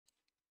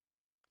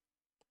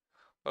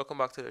Welcome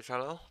back to the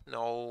channel.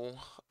 Now,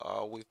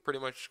 we've pretty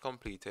much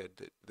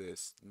completed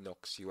this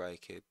Nuxt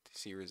UIkit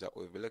series that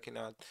we've been looking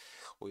at.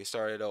 We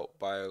started out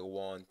by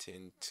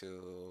wanting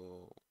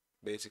to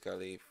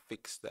basically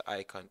fix the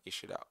icon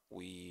issue that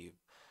we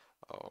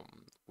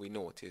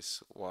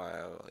noticed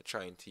while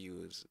trying to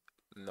use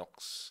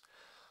Nuxt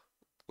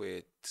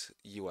with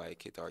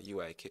UIkit or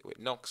UIkit with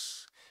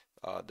Nuxt.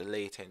 The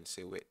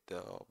latency with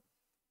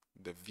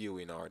the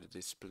viewing or the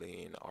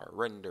displaying or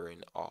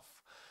rendering of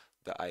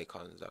the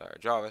icons that are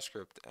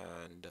JavaScript,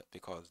 and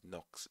because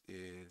Nuxt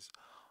is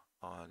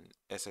on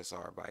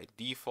SSR by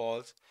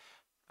default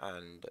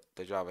and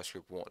the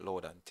JavaScript won't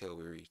load until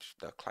we reach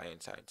the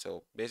client side.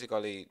 So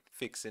basically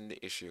fixing the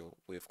issue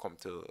we've come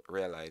to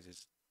realize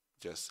is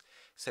just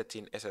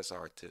setting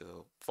SSR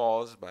to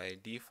false by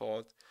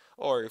default,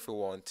 or if we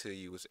want to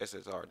use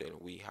SSR then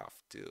we have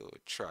to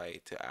try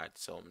to add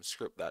some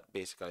script that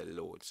basically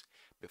loads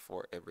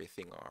before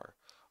everything are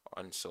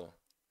on. So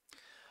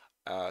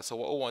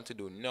what I want to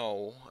do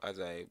now, as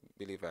I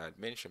believe I had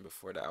mentioned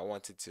before, that I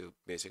wanted to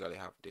basically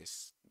have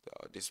this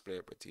display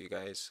up to you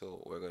guys.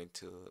 So we're going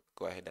to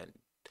go ahead and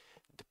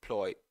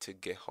deploy it to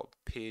GitHub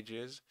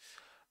Pages.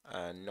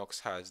 And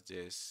Nuxt has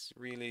this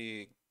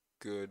really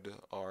good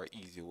or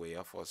easy way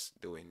of us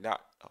doing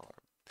that, or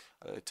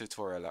a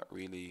tutorial that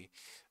really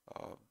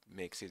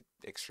makes it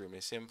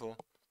extremely simple.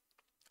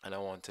 And I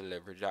want to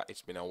leverage that.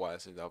 It's been a while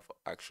since I've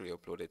actually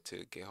uploaded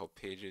to GitHub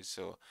Pages,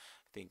 so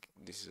I think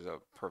this is a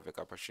perfect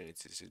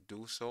opportunity to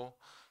do so.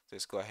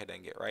 Let's go ahead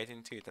and get right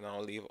into it, and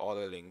I'll leave all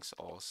the links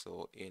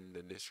also in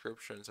the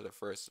description. So the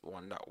first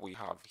one that we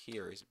have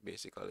here is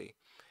basically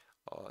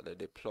the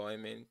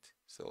deployment.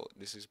 So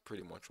this is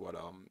pretty much what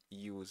I'm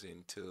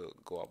using to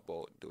go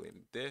about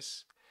doing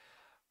this.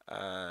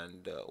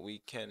 And we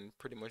can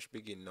pretty much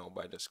begin now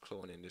by just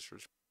cloning this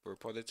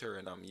repository,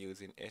 and I'm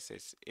using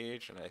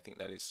SSH, and I think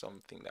that is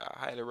something that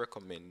I highly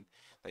recommend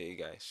that you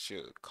guys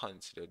should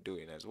consider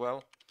doing as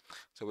well.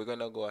 So we're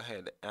gonna go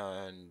ahead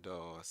and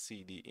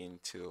cd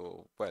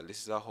into, well,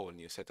 this is a whole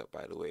new setup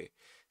by the way,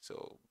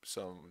 so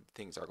some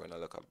things are gonna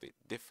look a bit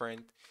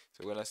different.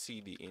 So we're gonna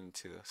cd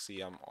into,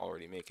 see, I'm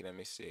already making a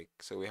mistake.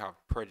 So we have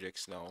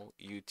projects now,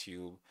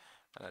 YouTube,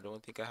 and I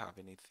don't think I have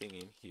anything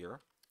in here.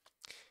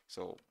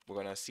 So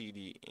we're gonna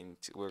cd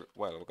into,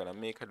 we're gonna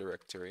make a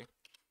directory,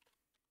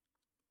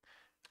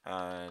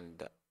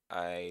 and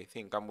I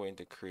think I'm going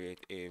to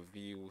create a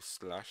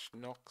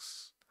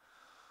vue/Nuxt,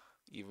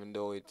 even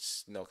though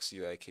it's Nuxt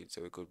UIkit,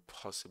 so we could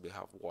possibly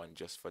have one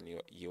just for new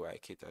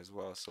UIkit as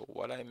well. So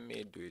what I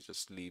may do is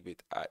just leave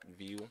it at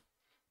view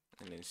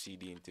and then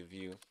cd into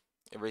view.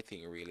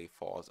 Everything really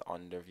falls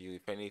under view.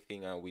 If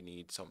anything, we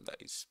need something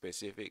that is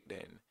specific,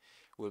 then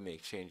we'll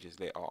make changes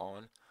later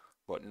on.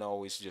 But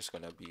now it's just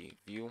gonna be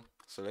view.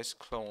 So let's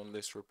clone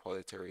this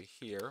repository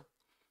here.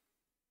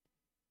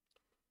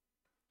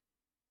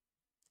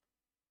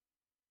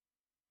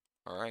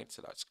 Alright,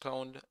 so that's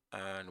cloned,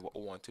 and what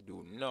we want to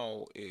do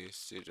now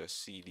is to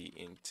just cd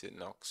into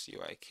Nuxt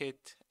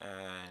UIkit,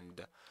 and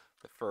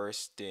the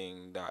first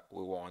thing that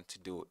we want to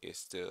do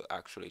is to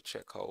actually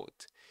check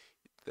out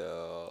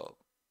the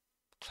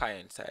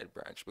client side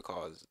branch,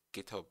 because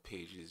GitHub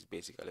Pages is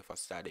basically for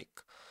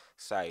static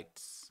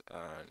sites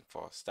and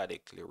for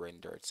statically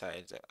rendered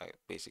sites,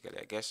 basically,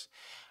 I guess.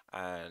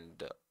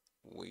 And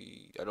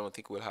I don't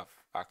think we'll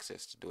have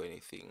access to do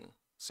anything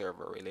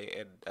server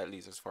related, at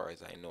least as far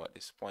as I know at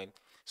this point.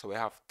 So we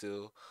have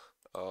to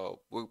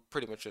we're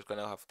pretty much just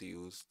gonna have to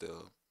use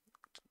the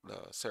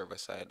server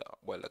side,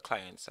 well, the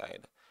client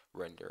side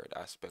rendered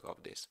aspect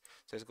of this.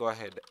 So let's go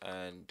ahead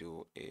and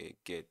do a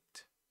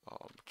git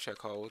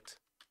checkout,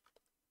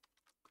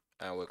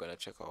 and we're gonna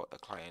check out the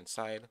client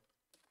side.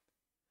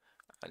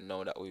 And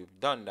now that we've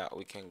done that,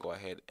 we can go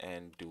ahead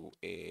and do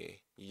a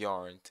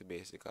yarn to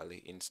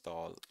basically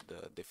install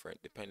the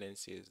different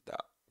dependencies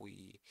that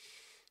we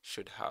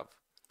should have.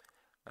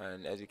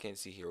 And as you can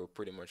see here, we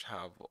pretty much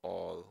have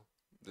all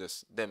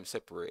them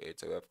separated.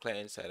 So we have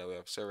client side, and we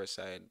have server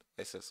side,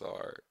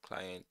 SSR,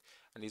 client,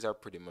 and these are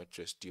pretty much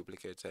just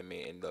duplicates. I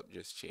may end up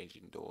just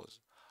changing those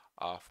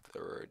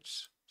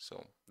afterwards.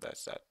 So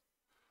that's that.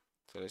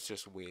 So let's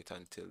just wait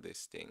until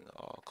this thing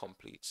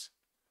completes.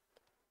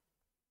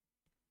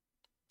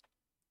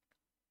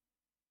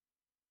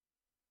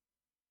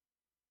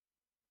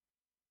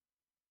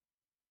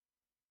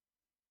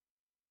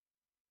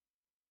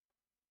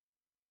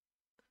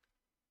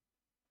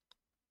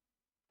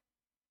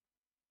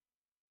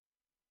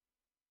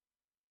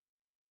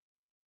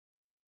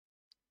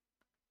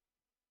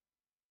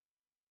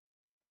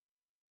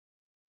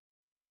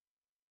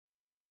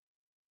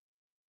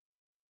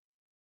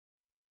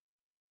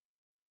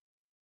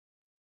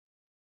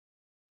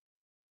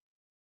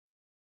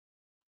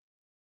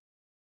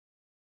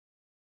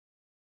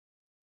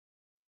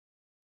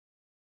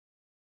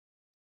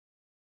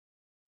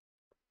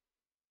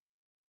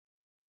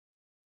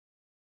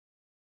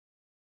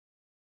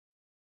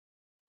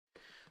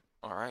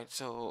 All right,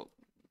 so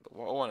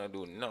what I want to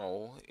do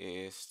now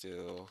is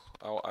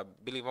I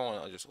believe I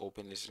want to just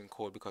open this in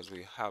code, because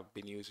we have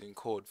been using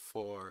code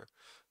for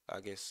I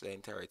guess, the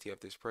entirety of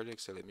this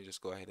project. So let me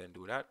just go ahead and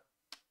do that.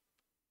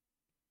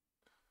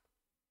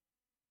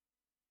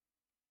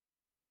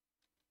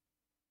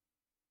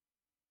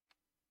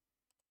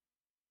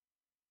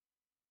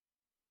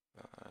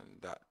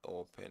 And that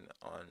open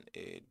on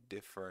a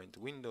different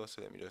window.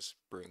 So let me just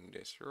bring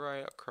this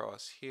right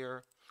across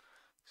here.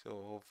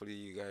 So hopefully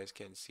you guys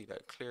can see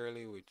that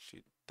clearly, which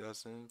it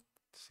doesn't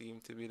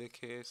seem to be the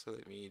case. So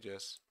let me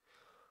just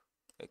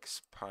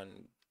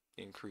expand,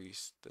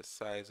 increase the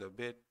size a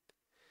bit.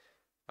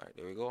 All right,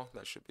 there we go.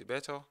 That should be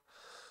better.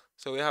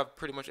 So we have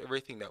pretty much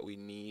everything that we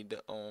need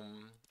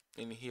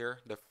in here.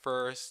 The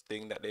first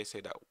thing that they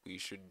say that we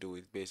should do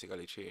is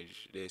basically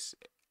change this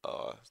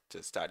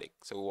to static.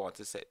 So we want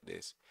to set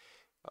this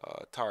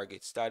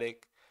target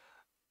static,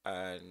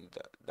 and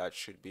that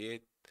should be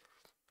it.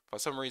 For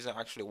some reason, I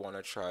actually want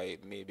to try,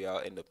 maybe I'll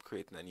end up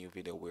creating a new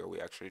video where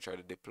we actually try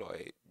to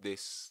deploy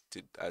this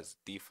to as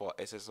default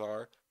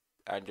SSR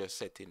and just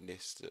setting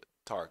this to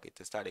target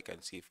to static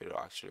and see if it'll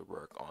actually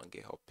work on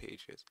GitHub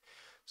Pages.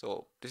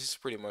 So this is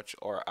pretty much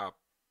our app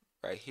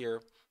right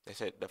here. They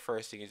said the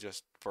first thing is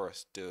just for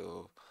us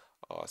to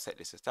set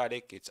this to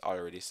static. It's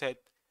already set.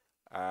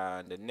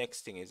 And the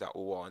next thing is that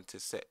we want to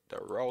set the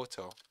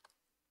router,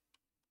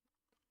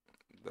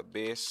 the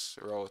base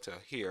router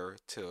here,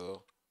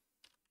 to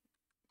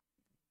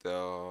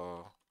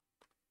the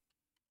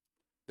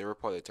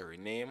repository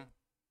name,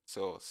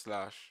 so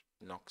slash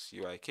Nuxt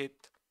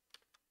UIkit.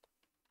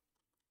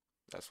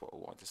 That's what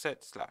we want to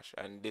set, slash,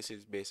 and this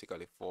is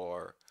basically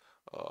for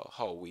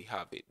how we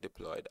have it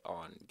deployed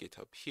on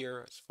GitHub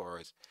here, as far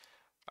as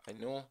I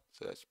know.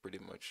 So that's pretty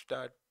much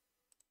that.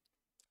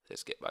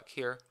 Let's get back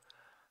here.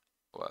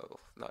 Well,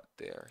 not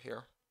there,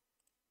 here.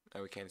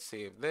 And we can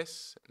save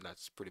this, and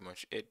that's pretty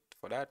much it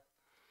for that.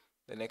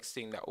 The next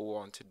thing that we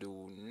want to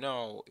do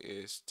now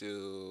is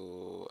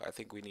to, I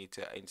think we need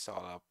to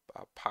install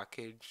a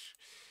package,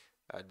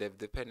 a dev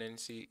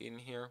dependency in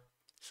here.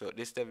 So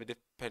this dev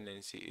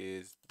dependency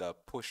is the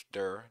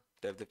push-dir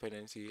dev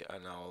dependency,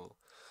 and I'll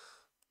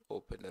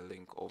open the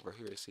link over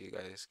here so you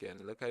guys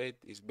can look at it.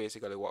 It's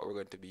basically what we're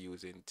going to be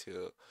using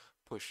to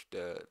push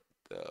the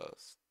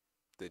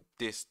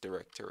this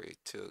directory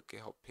to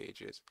GitHub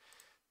Pages.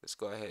 Let's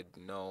go ahead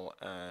now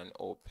and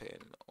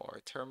open our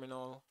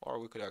terminal, or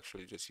we could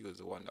actually just use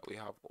the one that we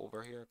have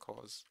over here,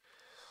 cause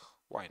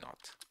why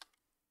not?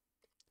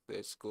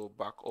 Let's go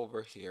back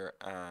over here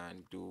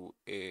and do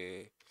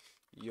a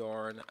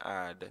yarn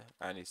add,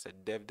 and it's a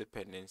dev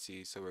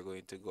dependency, so we're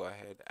going to go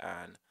ahead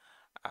and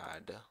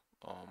add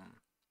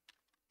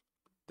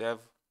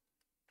dev,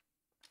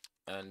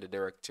 and the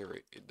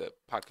directory, the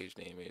package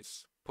name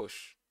is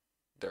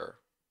push-dir.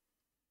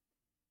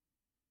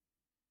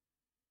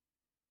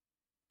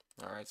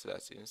 All right, so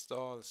that's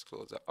installed. Let's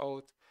close that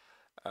out.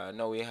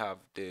 Now we have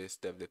this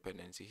dev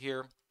dependency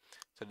here.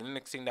 So the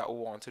next thing that we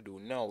want to do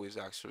now is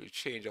actually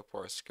change up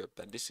our script,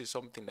 and this is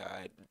something that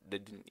I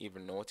didn't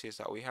even notice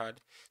that we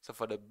had. So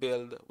for the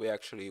build, we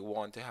actually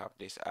want to have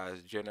this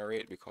as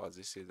generate, because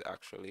this is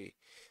actually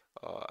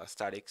a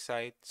static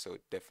site, so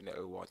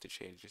definitely want to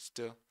change this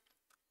to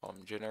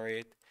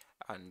generate.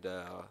 And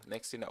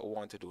next thing that we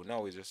want to do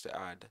now is just to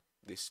add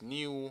this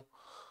new,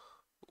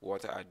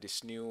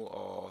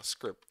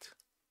 script,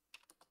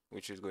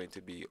 which is going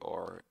to be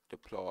our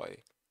deploy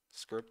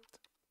script.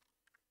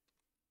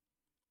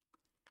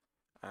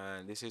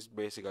 And this is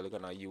basically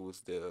gonna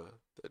use the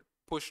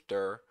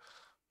push-dir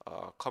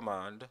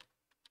command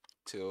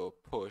to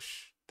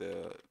push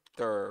the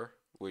dir,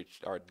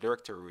 which our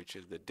directory, which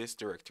is the this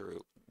directory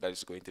that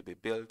is going to be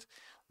built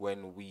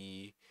when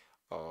we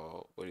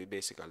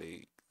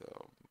basically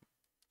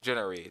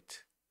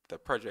generate the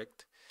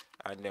project,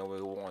 and then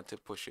we want to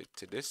push it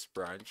to this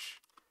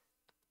branch,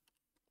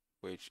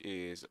 which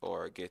is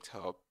our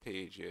GitHub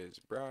Pages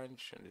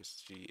branch, and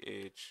this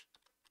GitHub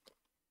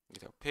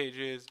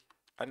Pages,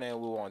 and then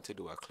we want to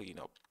do a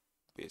cleanup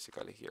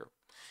basically here,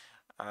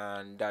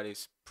 and that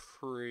is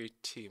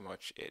pretty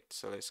much it.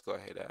 So let's go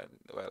ahead and,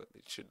 well,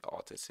 it should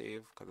auto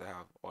save because I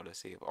have auto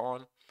save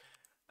on,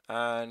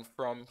 and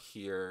from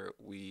here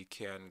we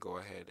can go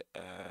ahead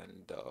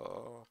and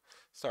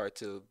start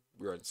to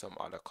run some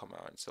other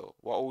commands. So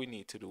what we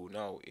need to do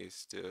now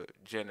is to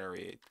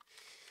generate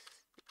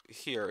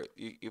here.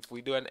 If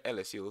we do an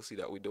ls, you'll see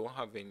that we don't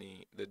have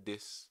any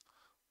this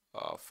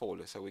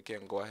folder, so we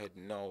can go ahead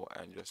now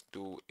and just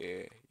do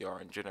a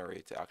yarn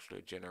generate to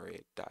actually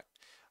generate that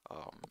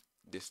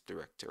this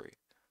directory.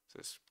 So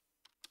let's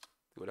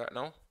do that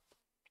now.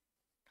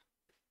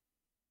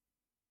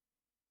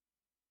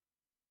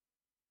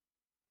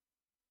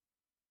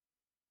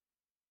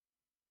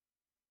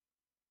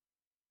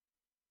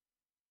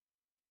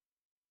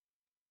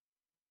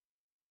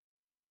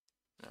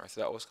 Alright,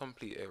 so that was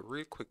completed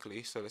real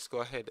quickly. So let's go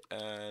ahead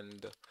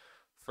and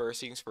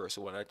first things first,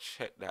 we want to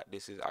check that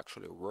this is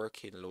actually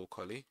working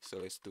locally. So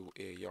let's do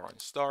a yarn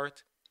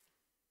start.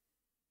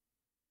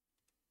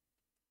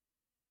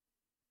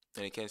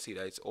 And you can see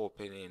that it's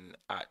opening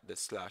at the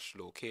slash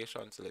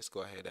location. So let's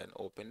go ahead and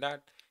open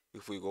that.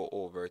 If we go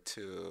over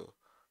to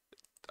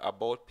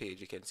about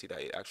page, you can see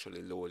that it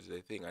actually loads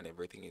the thing and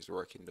everything is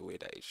working the way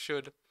that it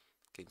should. You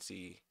can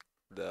see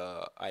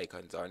the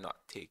icons are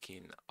not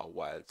taking a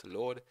while to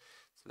load.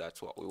 So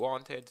that's what we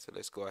wanted. So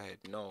let's go ahead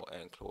now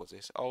and close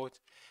this out.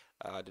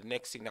 The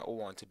next thing that we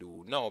want to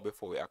do now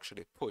before we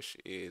actually push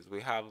is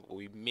we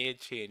made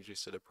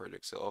changes to the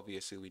project, so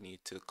obviously we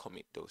need to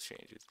commit those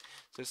changes.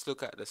 So let's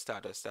look at the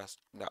status that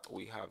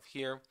we have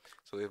here.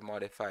 So we've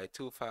modified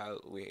two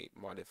files. We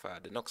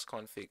modified the Nuxt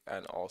config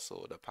and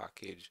also the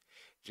package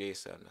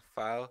JSON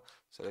file.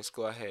 So let's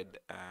go ahead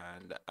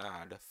and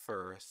add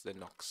first the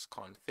Nuxt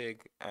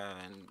config,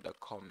 and the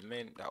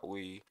comment that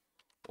we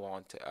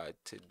want to add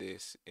to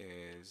this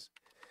is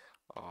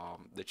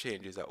the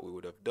changes that we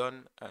would have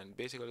done. And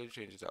basically the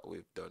changes that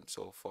we've done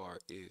so far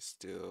is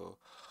to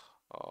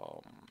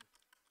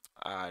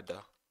add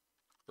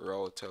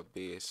router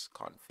base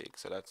config.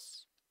 So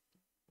that's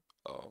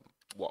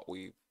what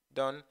we've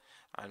done.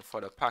 And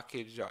for the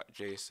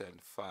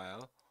package.json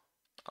file,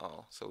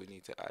 so we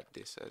need to add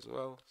this as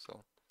well.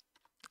 So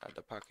add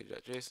the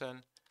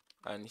package.json,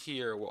 and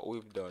here what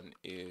we've done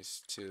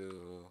is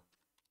to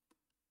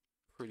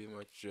pretty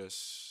much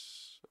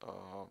just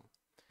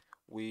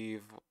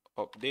we've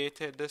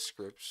updated the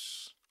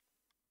scripts,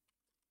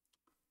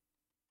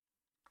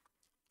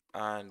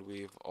 and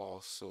we've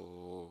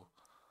also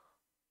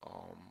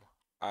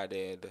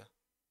added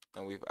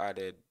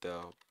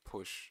the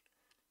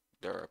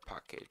push-dir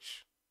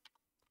package,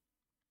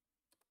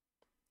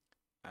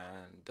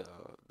 and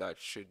that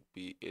should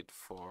be it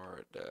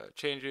for the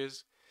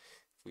changes.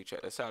 If we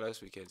check the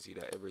status, we can see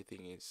that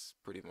everything is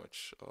pretty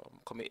much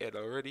committed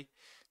already.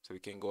 So we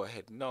can go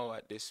ahead now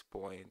at this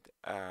point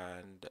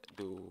and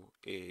do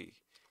a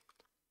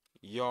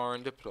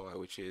yarn deploy,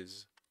 which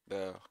is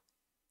a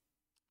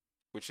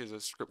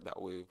script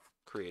that we've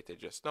created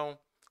just now.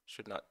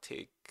 Should not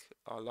take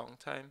a long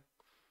time.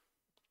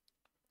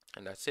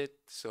 And that's it.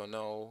 So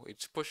now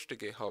it's pushed to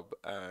GitHub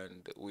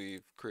and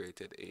we've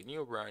created a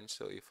new branch.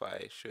 So if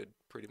I should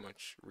pretty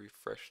much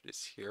refresh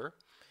this here,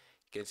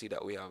 you can see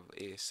that we have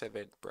a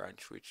 7th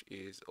branch, which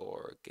is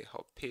our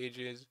GitHub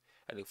Pages.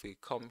 And if we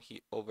come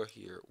over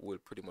here, we'll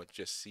pretty much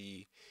just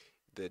see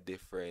the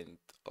different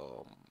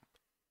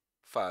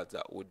files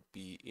that would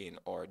be in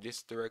our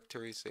dist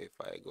directory. So if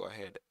I go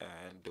ahead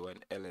and do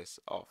an ls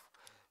of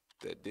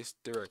the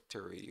dist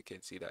directory, you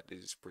can see that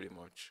this is pretty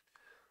much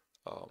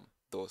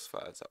those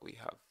files that we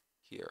have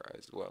here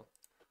as well.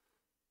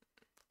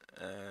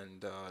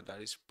 And that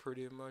is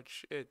pretty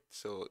much it.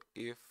 So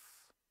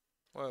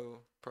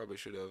probably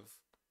should have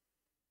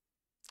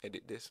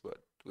edit this,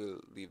 but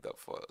we'll leave that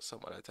for some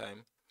other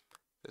time.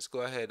 Let's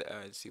go ahead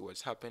and see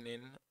what's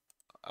happening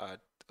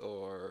at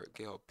our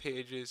GitHub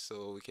Pages.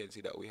 So we can see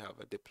that we have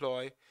a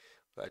deploy,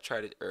 but I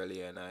tried it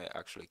earlier and I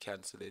actually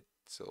canceled it,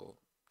 so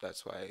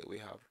that's why we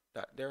have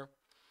that there.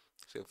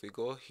 So if we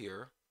go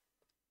here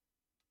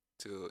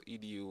to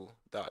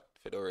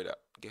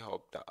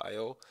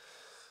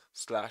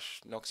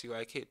edu.fedorae.github.io/Nuxt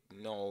UIkit,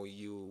 now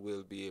you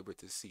will be able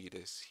to see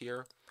this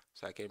here.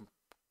 So I can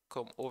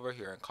come over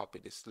here and copy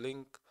this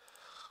link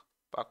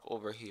back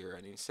over here,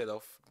 and instead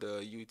of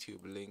the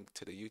YouTube link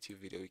to the YouTube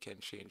video, we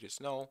can change this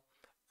now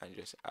and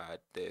just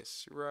add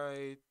this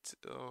right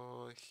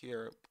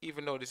here.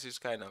 Even though this is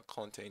kind of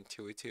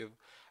counterintuitive,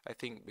 I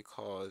think,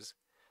 because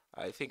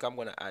I think I'm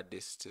gonna add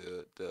this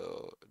to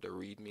the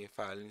README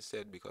file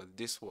instead, because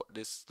this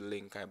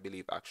link, I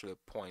believe, actually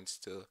points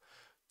to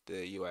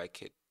the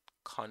UIkit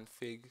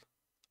config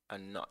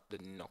and not the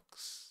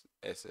Nuxt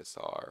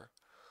SSR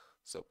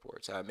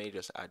support. So I may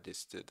just add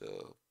this to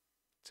the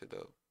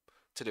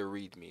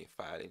README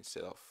file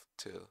instead of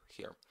to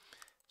here.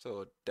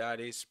 So that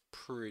is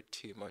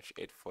pretty much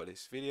it for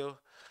this video.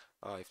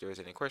 If there is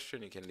any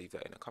question, you can leave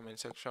that in the comment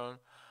section,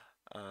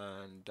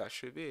 and that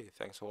should be it.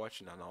 Thanks for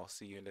watching, and I'll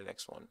see you in the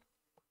next one.